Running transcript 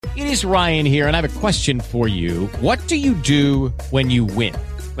It is Ryan here, and I have a question for you. What do you do when you win?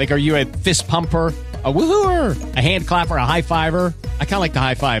 Like, are you a fist pumper, a woohooer, a hand clapper, a high fiver? I kind of like the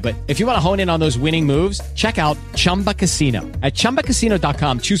high five, but if you want to hone in on those winning moves, check out Chumba Casino. At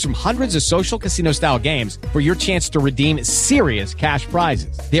ChumbaCasino.com, choose from hundreds of social casino-style games for your chance to redeem serious cash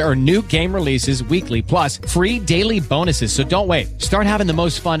prizes. There are new game releases weekly, plus free daily bonuses. So don't wait. Start having the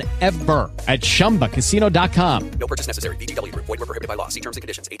most fun ever at ChumbaCasino.com. No purchase necessary. VGW. Void where prohibited by law. See terms and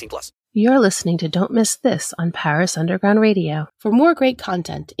conditions. 18+. You're listening to Don't Miss This on Paris Underground Radio. For more great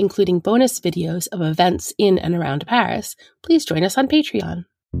content, including bonus videos of events in and around Paris, please join us on Patreon.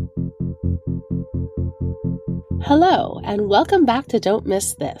 Hello, and welcome back to Don't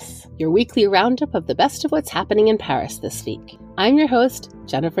Miss This, your weekly roundup of the best of what's happening in Paris this week. I'm your host,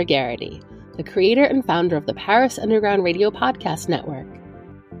 Jennifer Garrity, the creator and founder of the Paris Underground Radio podcast network.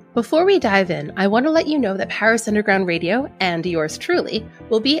 Before we dive in, I want to let you know that Paris Underground Radio, and yours truly,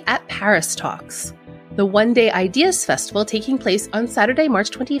 will be at Paris Talks, the one-day ideas festival taking place on Saturday,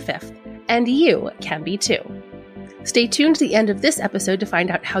 March 25th, and you can be too. Stay tuned to the end of this episode to find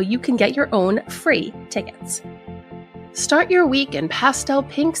out how you can get your own free tickets. Start your week in pastel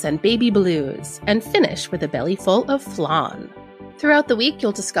pinks and baby blues, and finish with a belly full of flan. Throughout the week,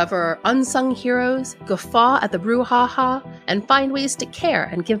 you'll discover unsung heroes, guffaw at the brouhaha, and find ways to care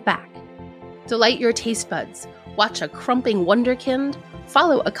and give back. Delight your taste buds, watch a crumping wonderkind,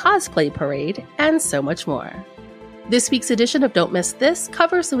 follow a cosplay parade, and so much more. This week's edition of Don't Miss This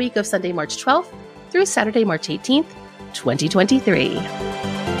covers the week of Sunday, March 12th through Saturday, March 18th, 2023.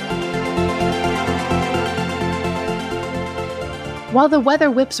 While the weather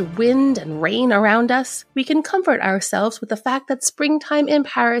whips wind and rain around us, we can comfort ourselves with the fact that springtime in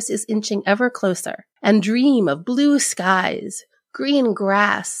Paris is inching ever closer, and dream of blue skies, green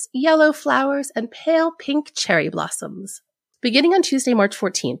grass, yellow flowers, and pale pink cherry blossoms. Beginning on Tuesday, March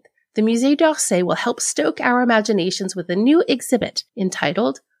 14th, the Musée d'Orsay will help stoke our imaginations with a new exhibit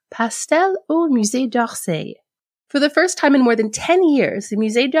entitled Pastel au Musée d'Orsay. For the first time in more than 10 years, the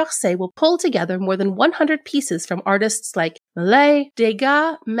Musée d'Orsay will pull together more than 100 pieces from artists like Millet,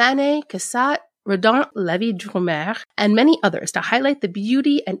 Degas, Manet, Cassatt, Rodin, Lévy-Drummond, and many others to highlight the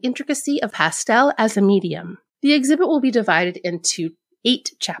beauty and intricacy of pastel as a medium. The exhibit will be divided into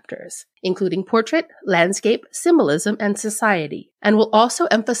 8 chapters, including portrait, landscape, symbolism, and society, and will also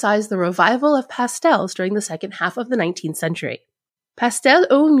emphasize the revival of pastels during the second half of the 19th century. Pastel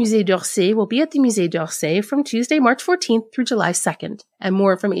au Musée d'Orsay will be at the Musée d'Orsay from Tuesday, March 14th through July 2nd, and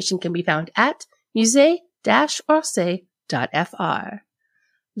more information can be found at musée-orsay.fr.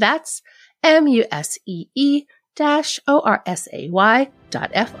 That's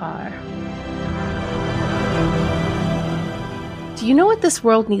musee-orsay.fr. Do you know what this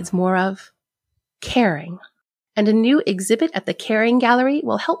world needs more of? Caring. And a new exhibit at the Caring Gallery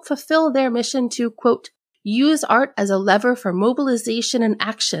will help fulfill their mission to, quote, use art as a lever for mobilization and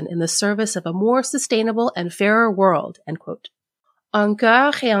action in the service of a more sustainable and fairer world, end quote.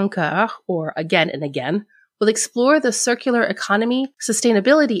 Encore et encore, or again and again, will explore the circular economy,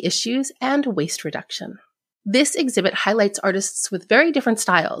 sustainability issues, and waste reduction. This exhibit highlights artists with very different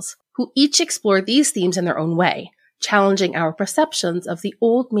styles, who each explore these themes in their own way, challenging our perceptions of the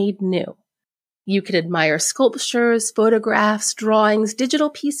old made new. You can admire sculptures, photographs, drawings,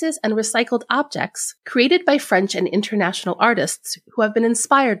 digital pieces, and recycled objects created by French and international artists who have been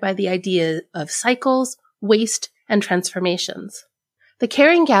inspired by the idea of cycles, waste, and transformations. The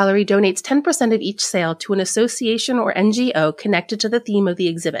Caring Gallery donates 10% of each sale to an association or NGO connected to the theme of the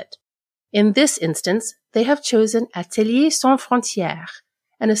exhibit. In this instance, they have chosen Ateliers Sans Frontières,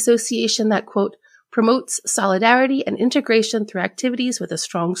 an association that, quote, promotes solidarity and integration through activities with a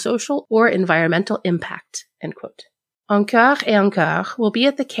strong social or environmental impact, end quote. Encore et encore will be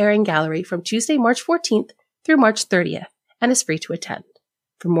at the Caring Gallery from Tuesday, March 14th through March 30th and is free to attend.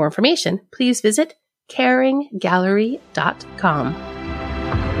 For more information, please visit caringgallery.com.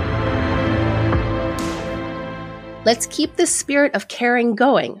 Let's keep this spirit of caring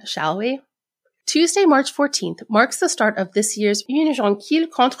going, shall we? Tuesday, March 14th marks the start of this year's Une Jonquille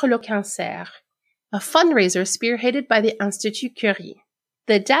contre le cancer, a fundraiser spearheaded by the Institut Curie.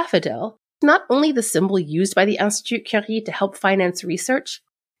 The daffodil, not only the symbol used by the Institut Curie to help finance research,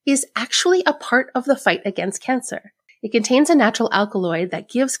 is actually a part of the fight against cancer. It contains a natural alkaloid that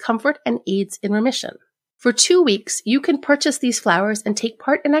gives comfort and aids in remission. For 2 weeks, you can purchase these flowers and take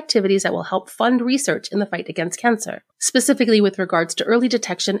part in activities that will help fund research in the fight against cancer, specifically with regards to early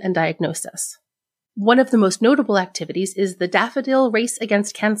detection and diagnosis. One of the most notable activities is the Daffodil Race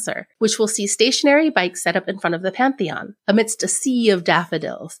Against Cancer, which will see stationary bikes set up in front of the Pantheon, amidst a sea of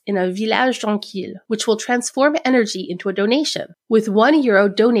daffodils, in a village tranquille, which will transform energy into a donation, with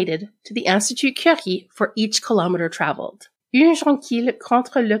 €1 donated to the Institut Curie for each kilometer traveled. Une tranquille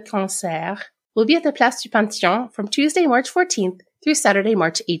contre le cancer will be at the Place du Panthéon from Tuesday, March 14th through Saturday,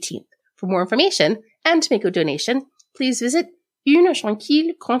 March 18th. For more information and to make a donation, please visit Une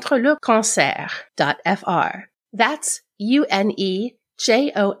tranquille contre le cancer.fr. That's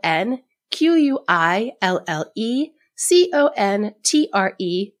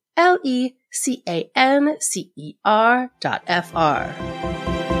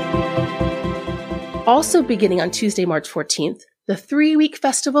Also beginning on Tuesday, March 14th, the 3-week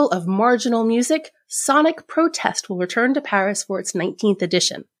festival of marginal music, Sonic Protest, will return to Paris for its 19th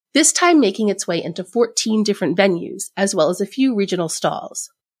edition, this time making its way into 14 different venues, as well as a few regional stalls.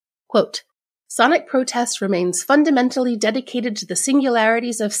 Quote, Sonic Protest remains fundamentally dedicated to the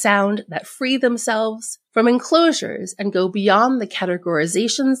singularities of sound that free themselves from enclosures and go beyond the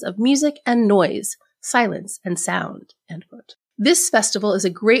categorizations of music and noise, silence and sound. End quote. This festival is a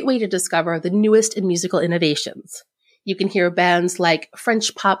great way to discover the newest in musical innovations. You can hear bands like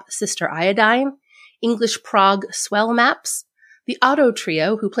French pop Sister Iodine, English prog Swell Maps, the Otto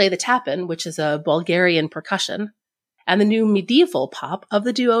Trio, who play the tapen, which is a Bulgarian percussion, and the new medieval pop of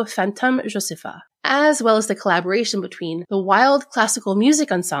the duo Phantom Josepha, as well as the collaboration between the Wild Classical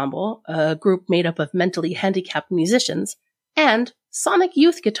Music Ensemble, a group made up of mentally handicapped musicians, and Sonic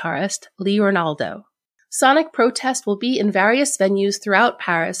Youth guitarist Lee Ronaldo. Sonic Protest will be in various venues throughout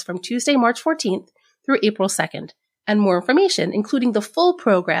Paris from Tuesday, March 14th through April 2nd, and more information, including the full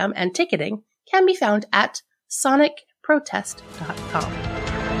program and ticketing, can be found at sonicprotest.com.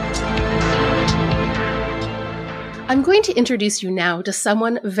 I'm going to introduce you now to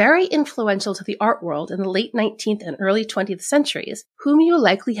someone very influential to the art world in the late 19th and early 20th centuries, whom you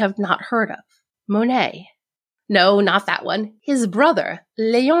likely have not heard of, Monet. No, not that one. His brother,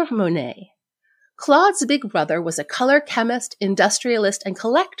 Léon Monet. Claude's big brother was a color chemist, industrialist, and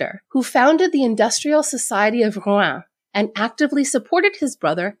collector who founded the Industrial Society of Rouen and actively supported his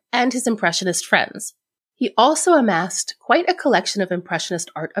brother and his Impressionist friends. He also amassed quite a collection of Impressionist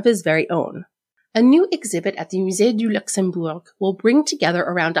art of his very own. A new exhibit at the Musée du Luxembourg will bring together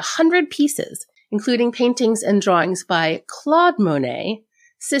around 100 pieces, including paintings and drawings by Claude Monet,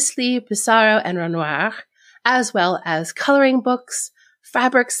 Sisley, Pissarro, and Renoir, as well as coloring books,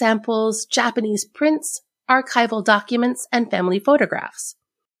 fabric samples, Japanese prints, archival documents, and family photographs.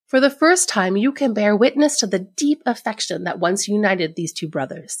 For the first time, you can bear witness to the deep affection that once united these two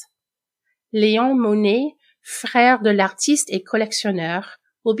brothers. Léon Monet, frère de l'artiste et collectionneur,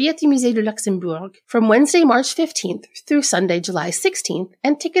 will be at the Musée du Luxembourg from Wednesday, March 15th through Sunday, July 16th,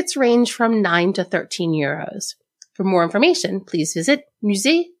 and tickets range from €9 to €13. For more information, please visit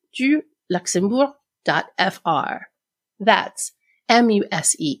museeduluxembourg.fr. That's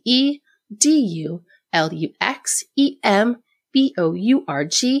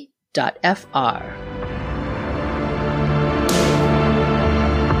museeduLuxembourg.fr.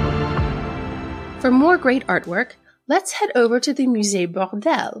 For more great artwork, let's head over to the Musée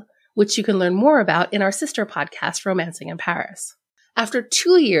Bordel, which you can learn more about in our sister podcast, Romancing in Paris. After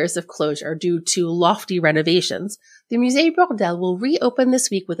 2 years of closure due to lofty renovations, the Musée Bordel will reopen this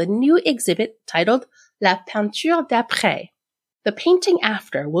week with a new exhibit titled La Peinture d'après. The painting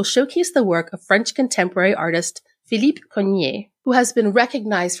after will showcase the work of French contemporary artist Philippe Cogniet, who has been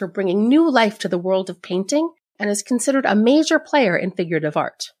recognized for bringing new life to the world of painting and is considered a major player in figurative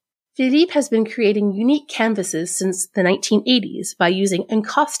art. Philippe has been creating unique canvases since the 1980s by using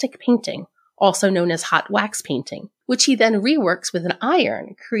encaustic painting, also known as hot wax painting, which he then reworks with an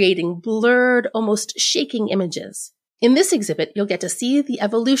iron, creating blurred, almost shaking images. In this exhibit, you'll get to see the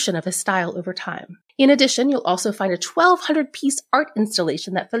evolution of his style over time. In addition, you'll also find a 1,200-piece art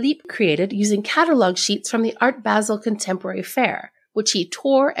installation that Philippe created using catalog sheets from the Art Basel Contemporary Fair, which he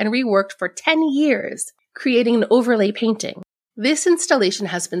tore and reworked for 10 years, creating an overlay painting. This installation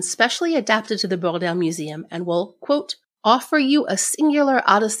has been specially adapted to the Bordel Museum and will, quote, offer you a singular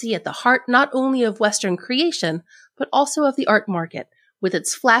odyssey at the heart not only of Western creation, but also of the art market, with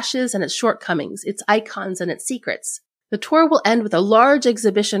its flashes and its shortcomings, its icons and its secrets. The tour will end with a large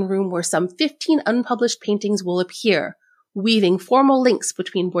exhibition room where some 15 unpublished paintings will appear, weaving formal links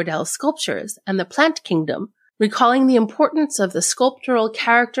between Bordel's sculptures and the plant kingdom, recalling the importance of the sculptural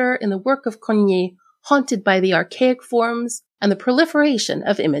character in the work of Cogniet, haunted by the archaic forms and the proliferation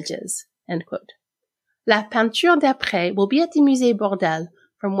of images. End quote. La Peinture d'après will be at the Musée Bordel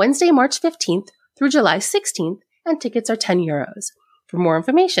from Wednesday, March 15th through July 16th, and tickets are €10. For more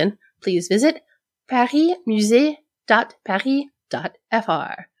information, please visit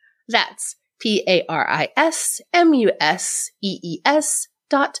parismusee.paris.fr. That's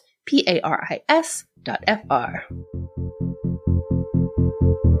parismusees.paris.fr.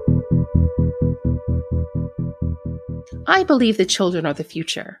 I believe the children are the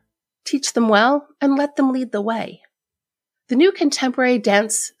future. Teach them well and let them lead the way. The new contemporary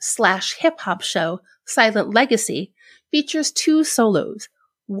dance/hip-hop show, Silent Legacy, features 2 solos,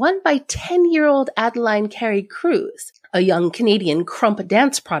 one by 10-year-old Adeline Carey Cruz, a young Canadian krump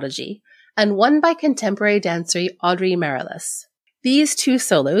dance prodigy, and one by contemporary dancer Audrey Marilis. These 2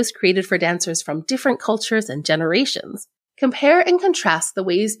 solos, created for dancers from different cultures and generations, compare and contrast the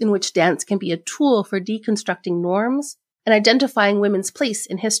ways in which dance can be a tool for deconstructing norms and identifying women's place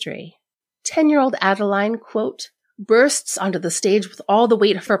in history. 10-year-old Adeline, quote, bursts onto the stage with all the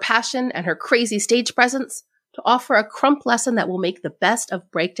weight of her passion and her crazy stage presence to offer a krump lesson that will make the best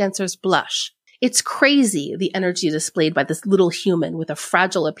of breakdancers blush. It's crazy, the energy displayed by this little human with a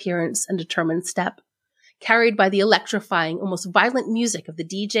fragile appearance and determined step, carried by the electrifying, almost violent music of the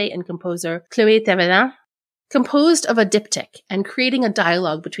DJ and composer Chloé Thévenin. Composed of a diptych and creating a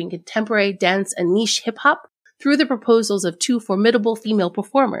dialogue between contemporary dance and niche hip-hop through the proposals of 2 formidable female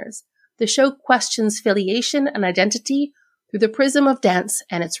performers, the show questions filiation and identity through the prism of dance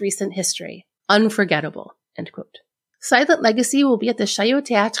and its recent history. Unforgettable, end quote. Silent Legacy will be at the Chaillot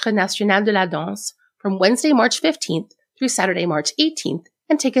Théâtre National de la Danse from Wednesday, March 15th through Saturday, March 18th,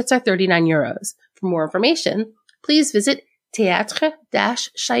 and tickets are €39. For more information, please visit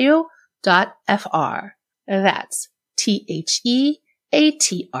theatre-chaillot.fr. That's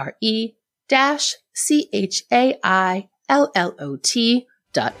theatre-chaillot.fr.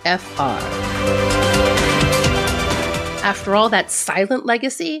 After all that silent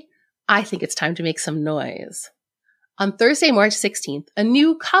legacy, I think it's time to make some noise. On Thursday, March 16th, a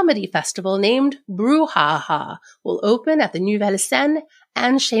new comedy festival named Brouhaha will open at the Nouvelle Scène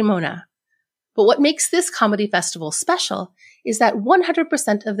and Chez Mona. But what makes this comedy festival special is that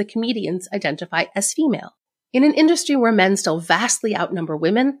 100% of the comedians identify as female. In an industry where men still vastly outnumber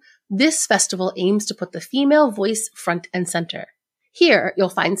women, this festival aims to put the female voice front and center. Here, you'll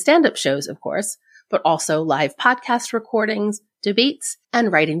find stand-up shows, of course, but also live podcast recordings, debates,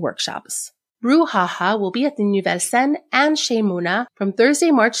 and writing workshops. Brouhaha will be at the Nouvelle Scène and Chez Mona from Thursday,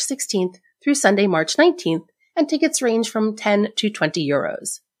 March 16th through Sunday, March 19th, and tickets range from €10 to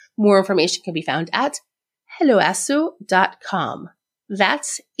 €20. More information can be found at helloasso.com.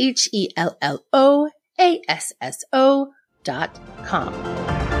 That's HELLOASSO.com.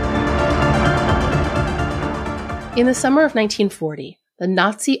 In the summer of 1940, the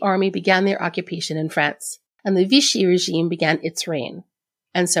Nazi army began their occupation in France, and the Vichy regime began its reign.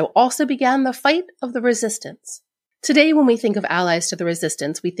 And so also began the fight of the resistance. Today, when we think of allies to the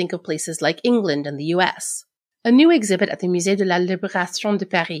resistance, we think of places like England and the US. A new exhibit at the Musée de la Libération de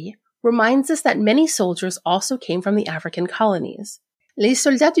Paris reminds us that many soldiers also came from the African colonies. Les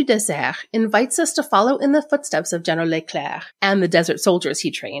Soldats du Désert invites us to follow in the footsteps of General Leclerc and the desert soldiers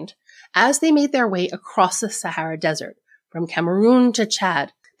he trained, as they made their way across the Sahara Desert, from Cameroon to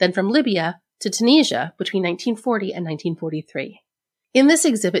Chad, then from Libya to Tunisia between 1940 and 1943. In this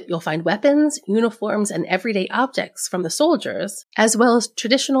exhibit, you'll find weapons, uniforms, and everyday objects from the soldiers, as well as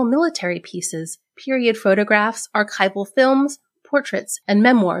traditional military pieces, period photographs, archival films, portraits, and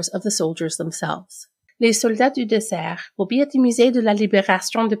memoirs of the soldiers themselves. Les Soldats du Désert will be at the Musée de la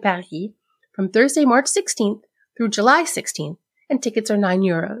Libération de Paris from Thursday, March 16th through July 16th, and tickets are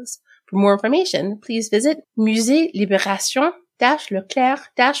 €9. For more information, please visit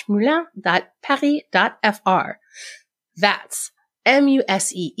musée-libération-leclerc-moulin.paris.fr. That's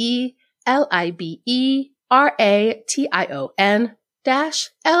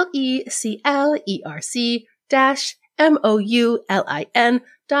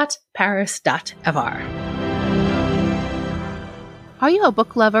Are you a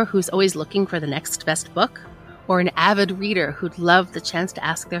book lover who's always looking for the next best book? Or an avid reader who'd love the chance to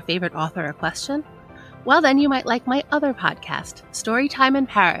ask their favorite author a question? Well, then you might like my other podcast, Storytime in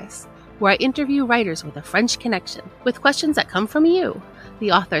Paris, where I interview writers with a French connection, with questions that come from you,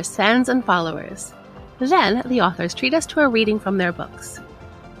 the author's fans and followers. Then, the authors treat us to a reading from their books.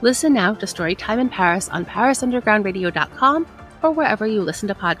 Listen now to Storytime in Paris on ParisUndergroundRadio.com or wherever you listen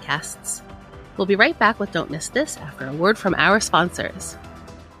to podcasts. We'll be right back with Don't Miss This after a word from our sponsors.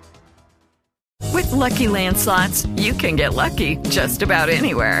 With Lucky Land Slots, you can get lucky just about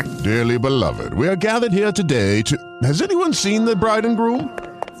anywhere. Dearly beloved, we are gathered here today to... Has anyone seen the bride and groom?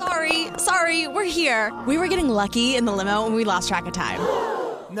 Sorry, we're here. We were getting lucky in the limo and we lost track of time.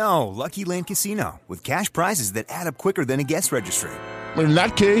 No, Lucky Land Casino, with cash prizes that add up quicker than a guest registry. In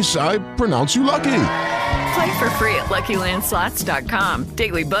that case, I pronounce you lucky. Play for free at LuckyLandSlots.com.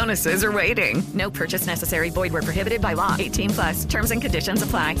 Daily bonuses are waiting. No purchase necessary. Void where prohibited by law. 18+. Terms and conditions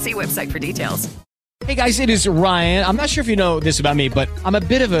apply. See website for details. Hey guys, it is Ryan. I'm not sure if you know this about me, but I'm a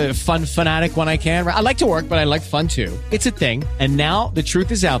bit of a fun fanatic when I can. I like to work, but I like fun too. It's a thing. And now the truth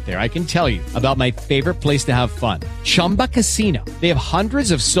is out there. I can tell you about my favorite place to have fun. Chumba Casino. They have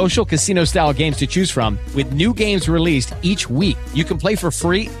hundreds of social casino style games to choose from with new games released each week. You can play for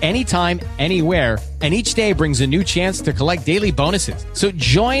free anytime, anywhere. And each day brings a new chance to collect daily bonuses. So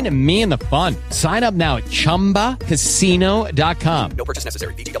join me in the fun. Sign up now at ChumbaCasino.com. No purchase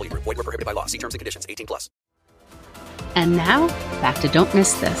necessary. VGW Group. Void where prohibited by law. See terms and conditions. 18+. And now, back to Don't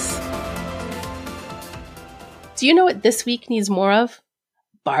Miss This. Do you know what this week needs more of?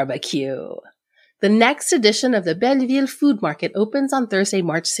 Barbecue. The next edition of the Belleville Food Market opens on Thursday,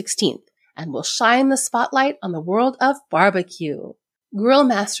 March 16th, and will shine the spotlight on the world of barbecue. Grill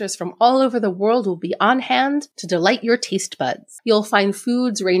masters from all over the world will be on hand to delight your taste buds. You'll find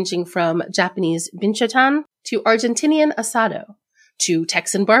foods ranging from Japanese binchotan to Argentinian asado, to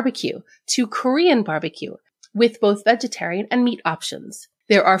Texan barbecue, to Korean barbecue, with both vegetarian and meat options.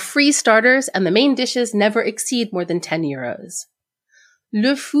 There are free starters, and the main dishes never exceed more than €10.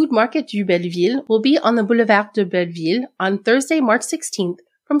 Le Food Market du Belleville will be on the Boulevard de Belleville on Thursday, March 16th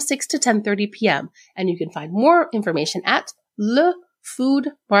from 6 to 10:30 p.m., and you can find more information at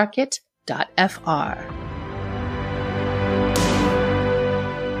lefoodmarket.fr.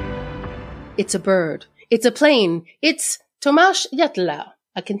 It's a bird. It's a plane. It's Tomáš Jatla,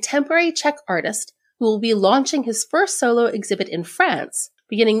 a contemporary Czech artist who will be launching his first solo exhibit in France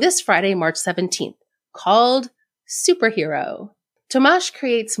beginning this Friday, March 17th, called Superhero. Tomáš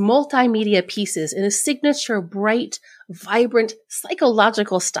creates multimedia pieces in a signature, bright, vibrant,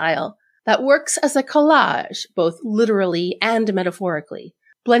 psychological style that works as a collage, both literally and metaphorically,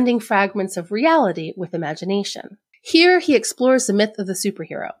 blending fragments of reality with imagination. Here he explores the myth of the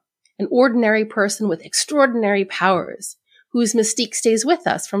superhero, an ordinary person with extraordinary powers, whose mystique stays with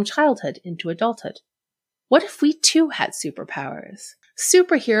us from childhood into adulthood. What if we too had superpowers?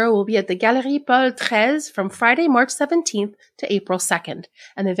 Superhero will be at the Galerie Paul XIII from Friday, March 17th to April 2nd,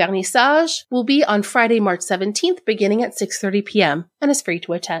 and the vernissage will be on Friday, March 17th beginning at 6:30 p.m. and is free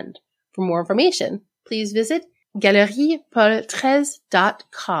to attend. For more information, please visit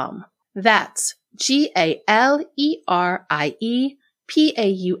galeriepaul13.com. That's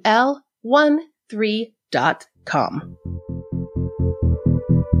GALERIEPAUL13.com.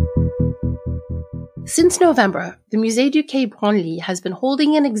 Since November, the Musée du Quai Branly has been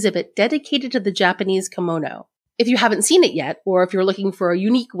holding an exhibit dedicated to the Japanese kimono. If you haven't seen it yet, or if you're looking for a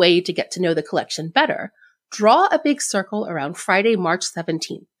unique way to get to know the collection better, draw a big circle around Friday, March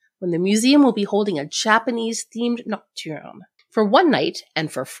 17th, when the museum will be holding a Japanese-themed nocturne. For one night,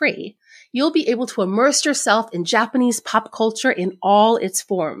 and for free, you'll be able to immerse yourself in Japanese pop culture in all its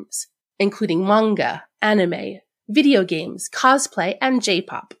forms, including manga, anime, video games, cosplay, and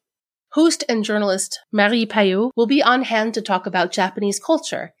J-pop. Host and journalist Marie Payot will be on hand to talk about Japanese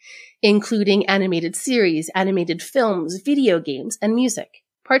culture, including animated series, animated films, video games, and music.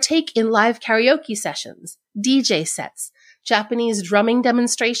 Partake in live karaoke sessions, DJ sets, Japanese drumming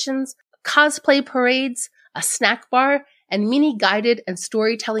demonstrations, cosplay parades, a snack bar, and mini guided and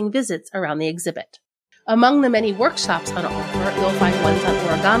storytelling visits around the exhibit. Among the many workshops on offer, you'll find ones on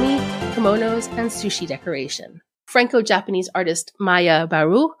origami, kimonos, and sushi decoration. Franco-Japanese artist Maya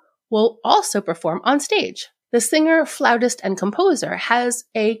Baru will also perform on stage. The singer, flautist, and composer has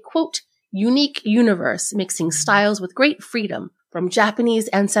a, quote, unique universe mixing styles with great freedom, from Japanese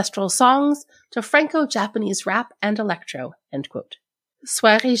ancestral songs to Franco-Japanese rap and electro, end quote.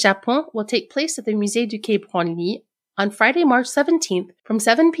 Soirée Japon will take place at the Musée du Quai Branly on Friday, March 17th from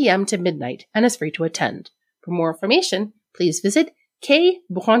 7 p.m. to midnight and is free to attend. For more information, please visit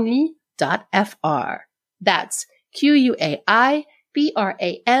quaibranly.fr. That's QUAIBRANLY.fr.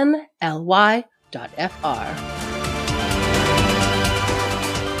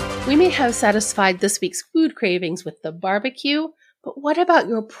 We may have satisfied this week's food cravings with the barbecue, but what about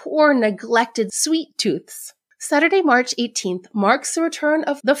your poor, neglected sweet tooths? Saturday, March 18th marks the return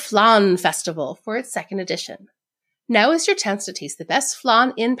of the Flan Festival for its second edition. Now is your chance to taste the best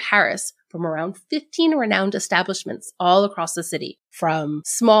flan in Paris from around 15 renowned establishments all across the city, from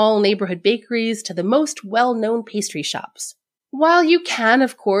small neighborhood bakeries to the most well-known pastry shops. While you can,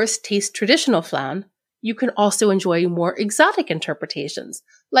 of course, taste traditional flan, you can also enjoy more exotic interpretations,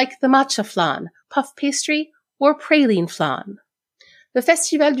 like the matcha flan, puff pastry, or praline flan. The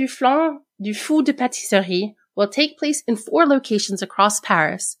Festival du Flan du Fou de Pâtisserie will take place in 4 locations across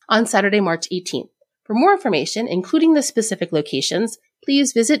Paris on Saturday, March 18th, For more information, including the specific locations,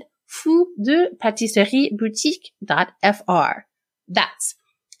 please visit foudepatisserie-boutique.fr. That's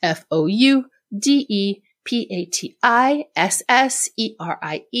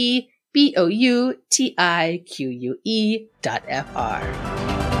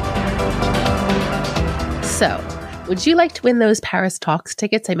So, would you like to win those Paris Talks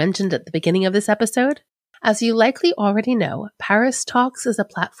tickets I mentioned at the beginning of this episode? As you likely already know, Paris Talks is a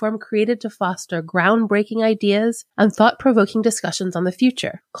platform created to foster groundbreaking ideas and thought-provoking discussions on the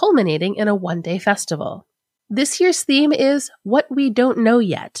future, culminating in a one-day festival. This year's theme is What We Don't Know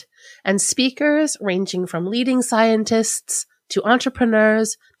Yet, and speakers ranging from leading scientists to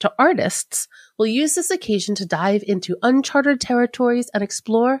entrepreneurs to artists will use this occasion to dive into uncharted territories and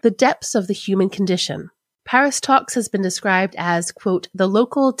explore the depths of the human condition. Paris Talks has been described as, quote, the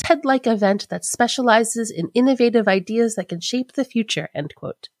local TED-like event that specializes in innovative ideas that can shape the future, end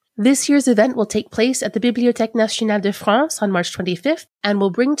quote. This year's event will take place at the Bibliothèque Nationale de France on March 25th and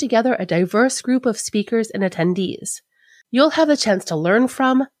will bring together a diverse group of speakers and attendees. You'll have the chance to learn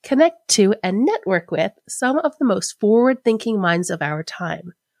from, connect to, and network with some of the most forward-thinking minds of our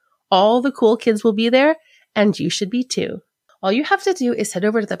time. All the cool kids will be there, and you should be too. All you have to do is head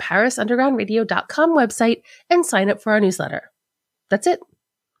over to the ParisUndergroundRadio.com website and sign up for our newsletter. That's it.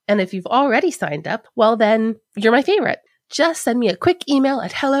 And if you've already signed up, well then, you're my favorite. Just send me a quick email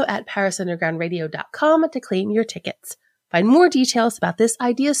at hello@ParisUndergroundRadio.com to claim your tickets. Find more details about this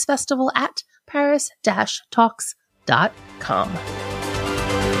Ideas Festival at paris-talks.com.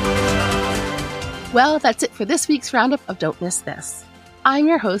 Well, that's it for this week's roundup of Don't Miss This. I'm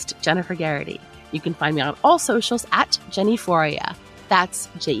your host, Jennifer Garrity. You can find me on all socials at Jennyphoria. That's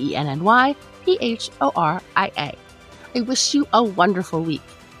JennyPhoria. I wish you a wonderful week.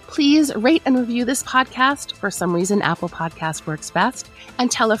 Please rate and review this podcast. For some reason, Apple Podcast works best. And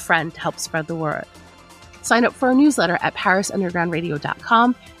tell a friend to help spread the word. Sign up for our newsletter at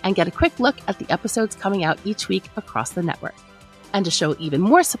ParisUndergroundRadio.com and get a quick look at the episodes coming out each week across the network. And to show even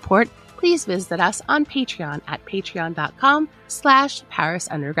more support, please visit us on Patreon at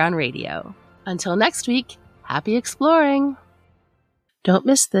patreon.com/ParisUndergroundRadio. Until next week, happy exploring! Don't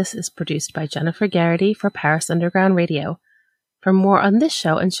Miss This is produced by Jennifer Garrity for Paris Underground Radio. For more on this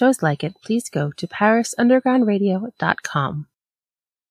show and shows like it, please go to ParisUndergroundRadio.com.